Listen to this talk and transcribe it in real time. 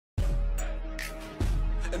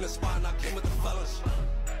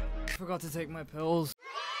Forgot to take my pills.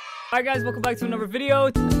 Alright guys, welcome back to another video.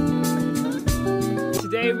 Today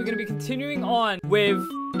we're gonna be continuing on with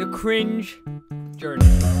the cringe journey.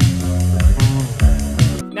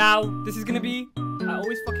 Now, this is gonna be, I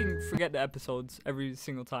always fucking forget the episodes every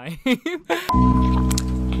single time. I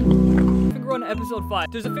think we're on episode 5.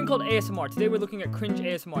 There's a thing called ASMR. Today we're looking at cringe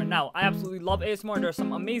ASMR. Now, I absolutely love ASMR. There are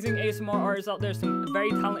some amazing ASMR artists out there, some very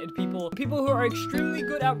talented people. People who are extremely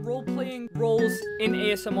good at role-playing roles in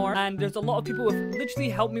ASMR. And there's a lot of people who have literally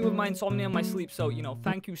helped me with my insomnia and my sleep. So, you know,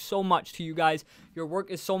 thank you so much to you guys. Your work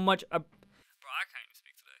is so much... Bro, I can't even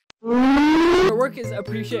speak today. Your work is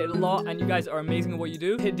appreciated a lot, and you guys are amazing at what you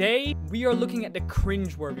do. Today, we are looking at the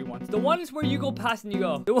cringe-worthy ones. The ones where you go past and you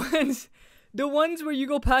go. The ones where you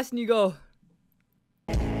go past and you go...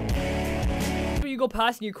 Where you go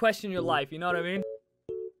past and you question your life, you know what I mean?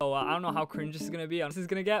 So I don't know how cringe this is gonna be, how this is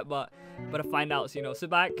gonna get, but I find out. So, you know, sit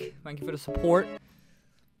back. Thank you for the support.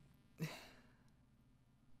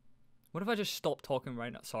 What if I just stop talking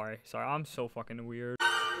right now? Sorry, I'm so fucking weird.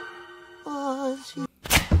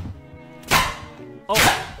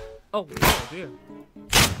 Oh, dear.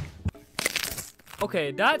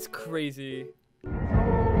 Okay, that's crazy.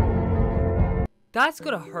 That's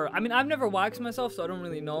gonna hurt. I mean, I've never waxed myself, so I don't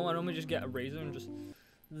really know. I normally just get a razor and just...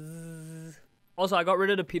 Also, I got rid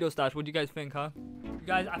of the pedo stash. What do you guys think, huh? You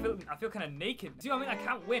guys, I feel kind of naked. See what I mean? I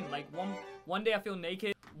can't win. Like, one day I feel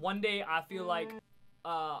naked. One day I feel like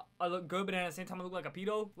I look good, but then at the same time I look like a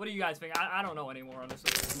pedo. What do you guys think? I don't know anymore,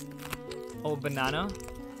 honestly. Oh, banana?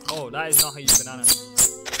 Oh, that is not how you use banana.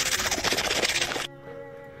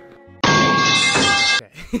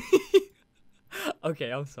 Okay.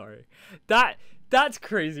 Okay, I'm sorry. That's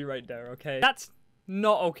crazy right there, okay? That's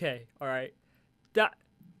not okay, alright? That...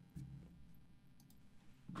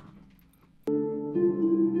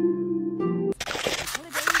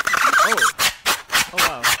 Oh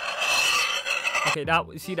wow. Okay,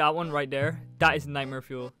 see that one right there? That is nightmare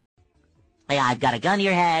fuel. Hey, I've got a gun to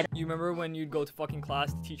your head. You remember when you'd go to fucking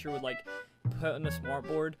class, the teacher would like put on a smart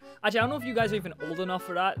board? Actually, I don't know if you guys are even old enough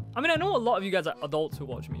for that. I mean, I know a lot of you guys are adults who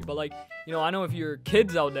watch me, but like, you know, I know if you're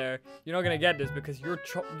kids out there, you're not gonna get this because I don't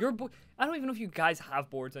even know if you guys have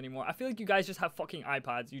boards anymore. I feel like you guys just have fucking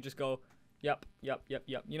iPads. You just go, yep. You know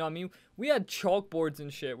what I mean? We had chalkboards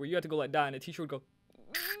and shit where you had to go like that, and the teacher would go,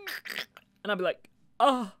 and I'd be like,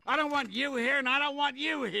 oh. I don't want you here, and I don't want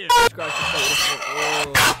you here. Not fun.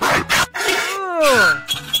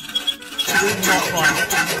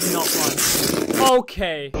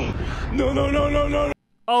 Okay. No.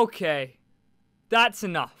 Okay. That's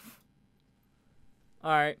enough.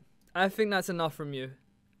 Alright. I think that's enough from you.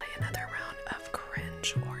 Another round of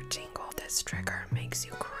cringe or tingle. This trigger makes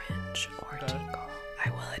you cringe or tingle. I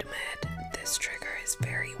will admit, this trigger is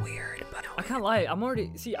very weird, but I can't lie.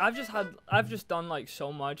 I've just done like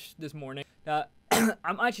so much this morning that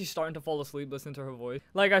I'm actually starting to fall asleep listening to her voice.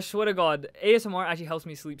 Like, I swear to God, ASMR actually helps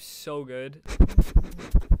me sleep so good.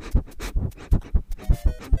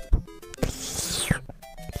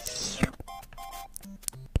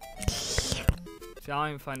 See, I don't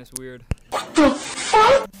even find this weird. What the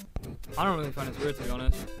fuck? I don't really find this weird, to be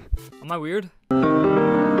honest. Am I weird?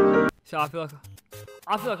 See, I feel like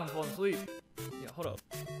I'm falling asleep. Yeah, hold up.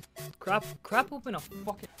 Crap open a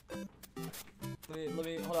fucking... Let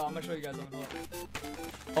me, hold on, I'm gonna show you guys something.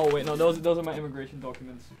 Oh wait, no, those are my immigration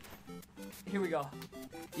documents. Here we go.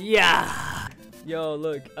 Yeah! Yo,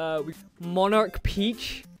 look, Monarch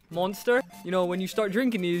Peach Monster. You know, when you start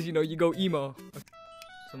drinking these, you know, you go emo. So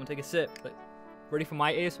I'm gonna take a sip. Like, ready for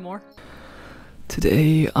my ASMR?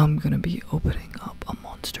 Today, I'm gonna be opening up a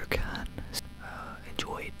monster can.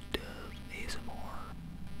 Enjoy the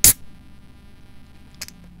ASMR.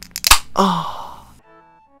 Oh!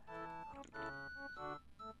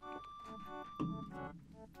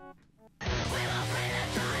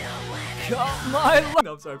 Cut my life.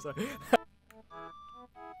 No, I'm sorry.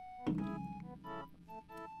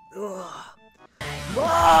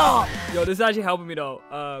 Yo, this is actually helping me though.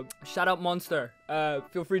 Shout out Monster.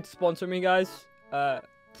 Feel free to sponsor me, guys.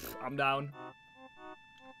 I'm down.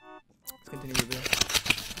 Let's continue with this.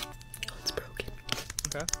 Oh, it's broken.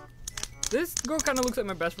 Okay. This girl kind of looks like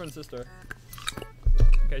my best friend's sister.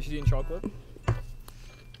 Okay, she's eating chocolate.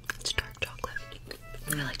 It's dark chocolate.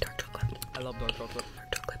 I like dark chocolate. I love dark chocolate.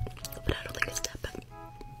 Dark chocolate. But I don't think it's that bad.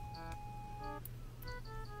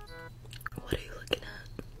 What are you looking at?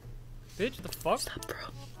 Bitch, the fuck? Stop, bro.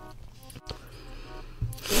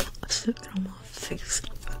 I sipped it on my face.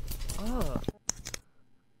 Oh.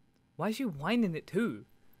 Why is she winding it too?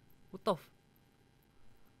 What the f-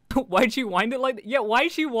 Why'd she wind it like that? Yeah,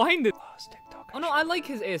 why'd she wind it? Oh, it's TikTok. Oh no, I like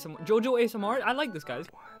his ASMR. Jojo ASMR. I like this guy.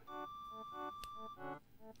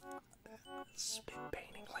 Spit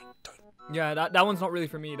painting like. Yeah, that one's not really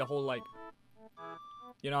for me. The whole like,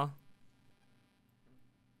 you know.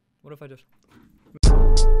 What if I just?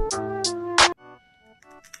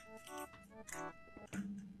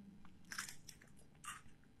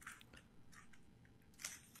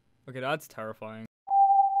 Okay, that's terrifying.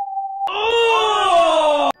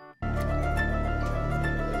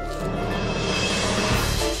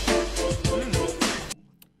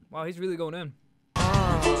 Wow, he's really going in.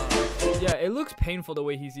 Yeah, it looks painful the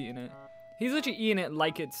way he's eating it. He's literally eating it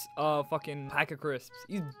like it's a fucking pack of crisps.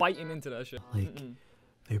 He's biting into that shit. Like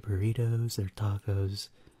their burritos, their tacos,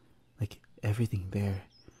 like everything there.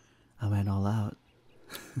 I went all out.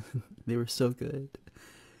 They were so good.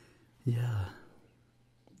 Yeah.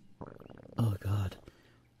 Oh god.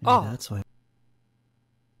 Maybe Oh. that's why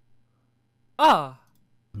Ah!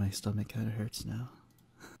 my stomach kind of hurts now.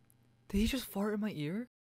 Did he just fart in my ear?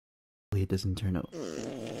 It doesn't turn out.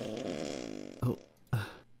 Oh.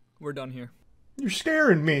 We're done here. You're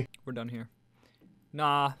scaring me. We're done here.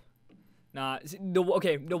 Nah. See, the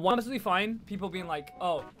one absolutely fine. People being like,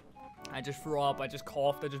 oh, I just threw up, I just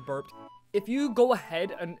coughed, I just burped. If you go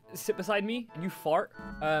ahead and sit beside me and you fart,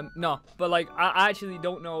 no. But like, I actually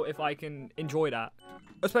don't know if I can enjoy that.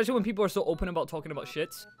 Especially when people are so open about talking about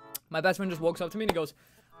shits. My best friend just walks up to me and he goes,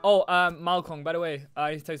 oh, Malikong, by the way,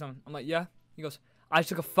 I need to tell you something. I'm like, yeah? He goes, I just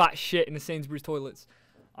took a fat shit in the Sainsbury's toilets.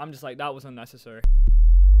 I'm just like, that was unnecessary.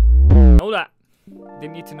 Know that.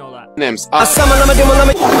 Didn't need to know that. Names are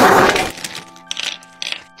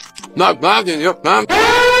Knock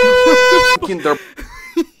Kinder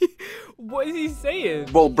What is he saying?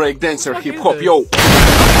 ball break dancer What hip is hop this? yo.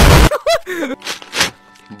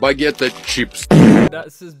 Baguette chips.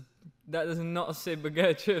 That does not say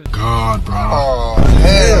baguette chips. God, bro. Oh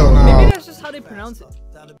hell Maybe that's just how they pronounce it.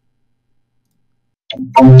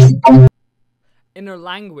 In their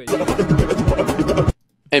language.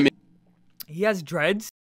 He has dreads.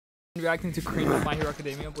 Reacting to Cringe with My Hero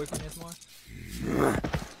Academia, boyfriend ASMR.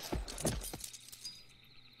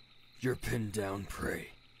 You're pinned down prey.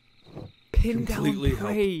 Pin Completely down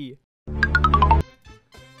prey.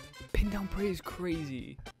 Pin down prey is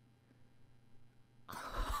crazy.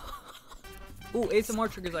 Ooh, ASMR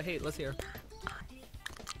triggers I hate. Let's hear.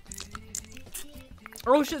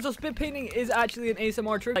 Oh shit, so spit painting is actually an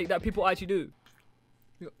ASMR trick like that people actually do.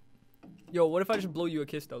 Yo, what if I just blow you a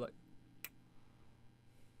kiss though? Like,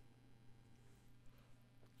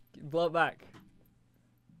 blow it back.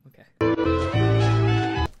 Okay.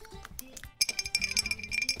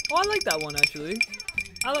 Oh, I like that one actually.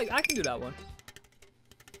 I can do that one.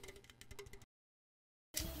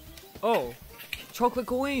 Oh, chocolate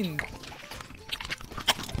coin.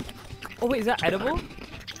 Oh wait, is that edible?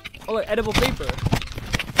 Oh wait, edible paper.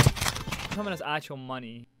 Coming as actual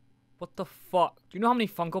money. What the fuck? Do you know how many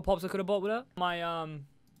Funko Pops I could have bought with that? My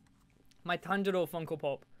Tanjiro Funko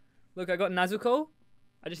Pop. Look, I got Nezuko.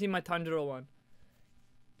 I just need my Tanjiro one.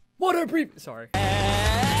 What a brief. Sorry.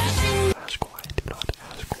 Ask why, do not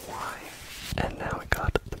ask why. And now we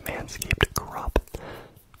got the Manscaped crop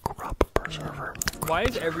preserver. Why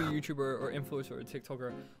is every YouTuber or influencer or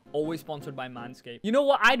TikToker always sponsored by Manscaped? You know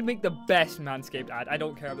what? I'd make the best Manscaped ad. I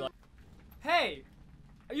don't care. I'd be like, hey,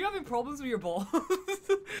 are you having problems with your balls?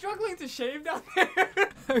 Struggling to shave down there?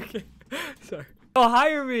 Okay. Sorry. Oh,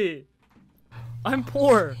 hire me. I'm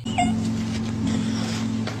poor.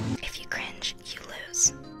 If you cringe, you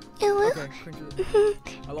lose. Okay, cringe.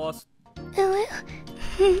 I lost.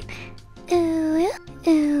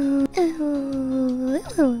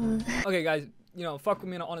 Okay, guys, you know, fuck with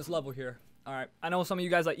me on an honest level here. Alright, I know some of you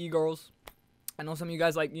guys like e-girls. I know some of you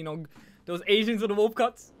guys like, you know, those Asians with the wolf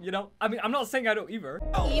cuts, you know? I mean, I'm not saying I don't either.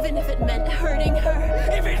 Even if it meant hurting her.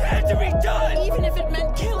 If it had to be done, Even if it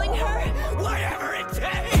meant killing her. whatever it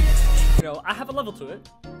takes. You know, I have a level to it,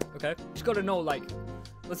 okay? Just gotta know, like,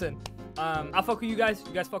 listen, I fuck with you guys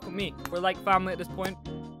fuck with me. We're like family at this point.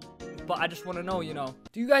 But I just wanna know, you know,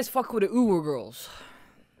 do you guys fuck with the uwu girls?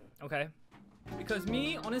 Okay? Because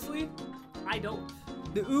me, honestly, I don't.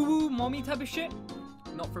 The uwu mommy type of shit,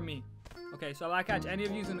 not for me. Okay, so if I catch any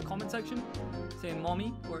of you in the comment section saying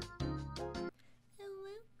mommy or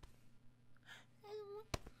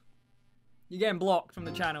you're getting blocked from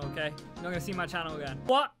the channel, okay? You're not gonna see my channel again.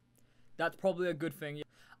 What? That's probably a good thing.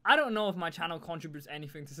 I don't know if my channel contributes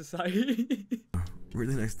anything to society.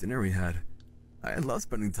 Really nice dinner we had. I love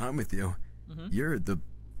spending time with you. You're the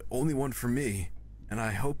only one for me, and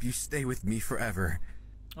I hope you stay with me forever.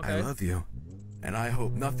 Okay. I love you, and I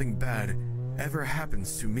hope nothing bad ever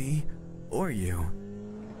happens to me or you.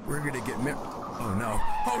 We're gonna get married. Oh no!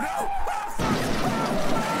 Oh no!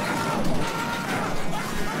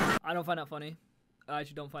 I don't find that funny. I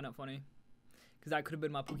actually don't find that funny. Because that could have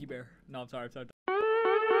been my Pookie Bear. No, I'm sorry.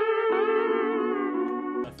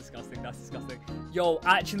 That's disgusting. That's disgusting. Yo,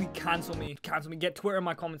 actually cancel me. Cancel me. Get Twitter in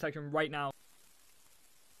my comment section right now.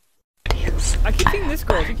 I keep seeing this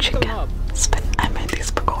girl. She keeps coming up. But I made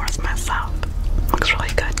these pakora myself. Looks really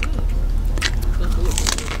good.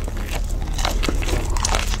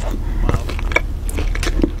 Wow.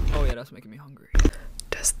 Oh yeah, that's making me hungry.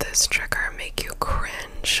 Does this trigger make you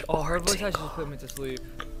cringe Oh, her or voice actually tingle? just put me to sleep.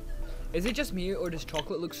 Is it just me, or does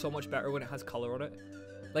chocolate look so much better when it has color on it?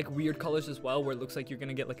 Like weird colors as well, where it looks like you're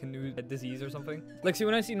gonna get like a new disease or something. Like, see,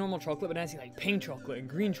 when I see normal chocolate, but then I see like pink chocolate and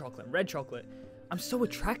green chocolate and red chocolate, I'm so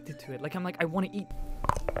attracted to it. Like, I'm like, I want to eat.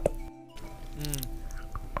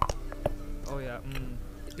 Oh yeah.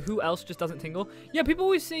 Who else just doesn't tingle? Yeah, people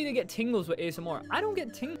always say they get tingles with ASMR. I don't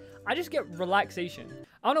get tingles. I just get relaxation.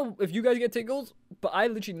 I don't know if you guys get tingles, but I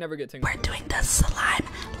literally never get tingles. We're doing the slime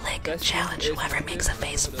lick challenge. Whoever makes a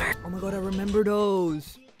face first. Oh my god, I remember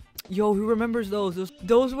those. Yo, who remembers those?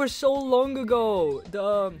 Those were so long ago.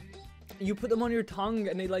 You put them on your tongue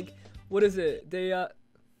and they like, what is it? They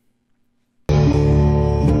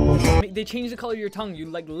change the color of your tongue. You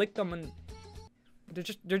like lick them and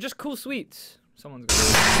they're just cool sweets. Someone's gonna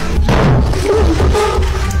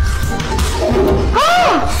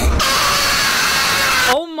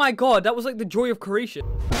Oh my god, that was like the joy of creation.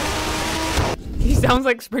 He sounds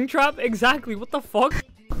like Springtrap? Exactly, what the fuck?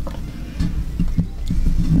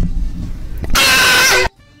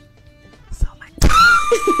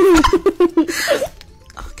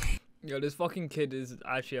 Okay. Yo, this fucking kid is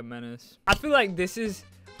actually a menace. I feel like this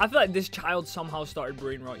child somehow started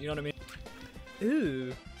brain rot, you know what I mean?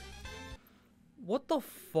 Ew. What the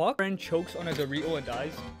fuck? Friend chokes on a Dorito and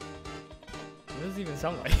dies. What does it even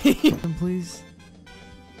sound like? Please.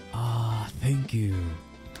 Ah, thank you.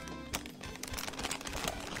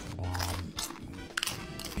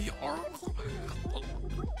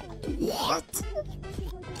 What?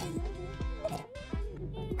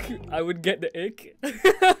 I would get the ick.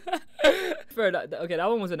 Fair, okay, that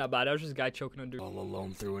one wasn't that bad. That was just a guy choking on Dorito. All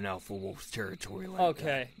alone through an alpha wolf's territory like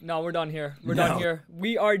Okay, no, we're done here. We're done here.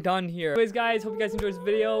 We are done here. Anyways, guys, hope you guys enjoyed this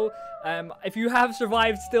video. If you have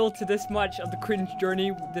survived still to this much of the cringe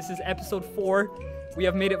journey, this is episode 4. We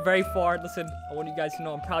have made it very far. Listen, I want you guys to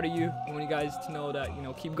know I'm proud of you. I want you guys to know that, you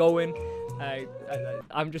know, keep going.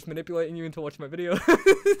 I'm just manipulating you into watching my video.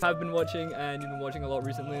 I've been watching, and you've been watching a lot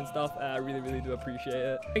recently and stuff. I really do appreciate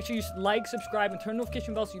it. Make sure you like, subscribe, and turn the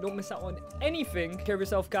notification bell so you don't miss out on anything. Take care of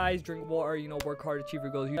yourself, guys. Drink water, you know, work hard, achieve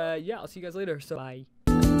your goals. Yeah, I'll see you guys later. So, bye.